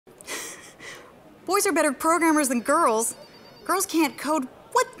Boys are better programmers than girls. Girls can't code.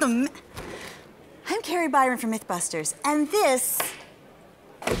 What the? I'm Kari Byron from Mythbusters, and this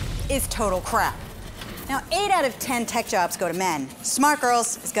is total crap. Now, 8 out of 10 tech jobs go to men.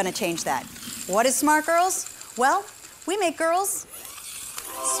 SmartGurlz is gonna change that. What is SmartGurlz? Well, we make girls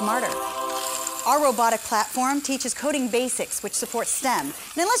smarter. Our robotic platform teaches coding basics, which support STEM.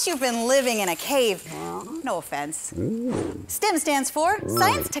 And unless you've been living in a cave, no offense. STEM stands for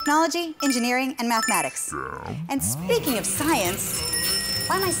Science, Technology, Engineering, and Mathematics. And speaking of science,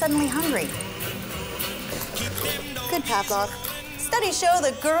 why am I suddenly hungry? Good, Pavlov. Studies show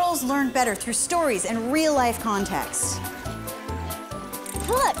that girls learn better through stories and real-life context.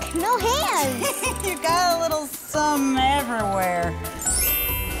 Look, no hands. You got a little some everywhere.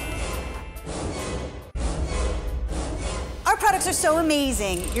 Our products are so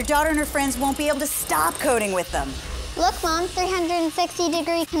amazing, your daughter and her friends won't be able to stop coding with them. Look, Mom,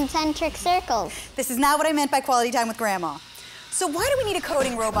 360-degree concentric circles. This is not what I meant by quality time with Grandma. So why do we need a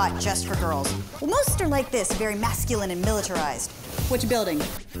coding robot just for girls? Well, most are like this, very masculine and militarized. Which building?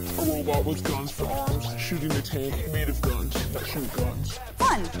 A robot with guns for arms, shooting the tank made of guns that shoot guns.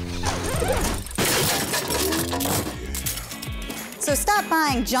 Fun. So stop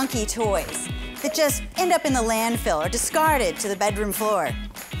buying junky toys that just end up in the landfill or discarded to the bedroom floor.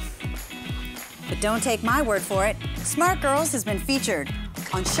 But don't take my word for it. SmartGurlz has been featured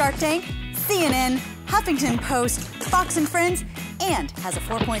on Shark Tank, CNN, Huffington Post, Fox and Friends, and has a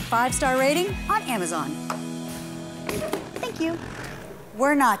 4.5-star rating on Amazon. Thank you.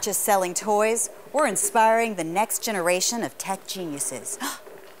 We're not just selling toys, we're inspiring the next generation of tech geniuses.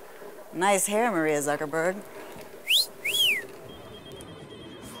 Nice hair, Maria Zuckerberg.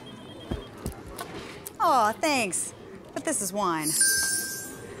 Aw, thanks, but this is wine.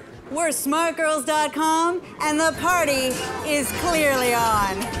 We're SmartGurlz.com, and the party is clearly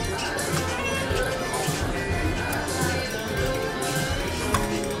on.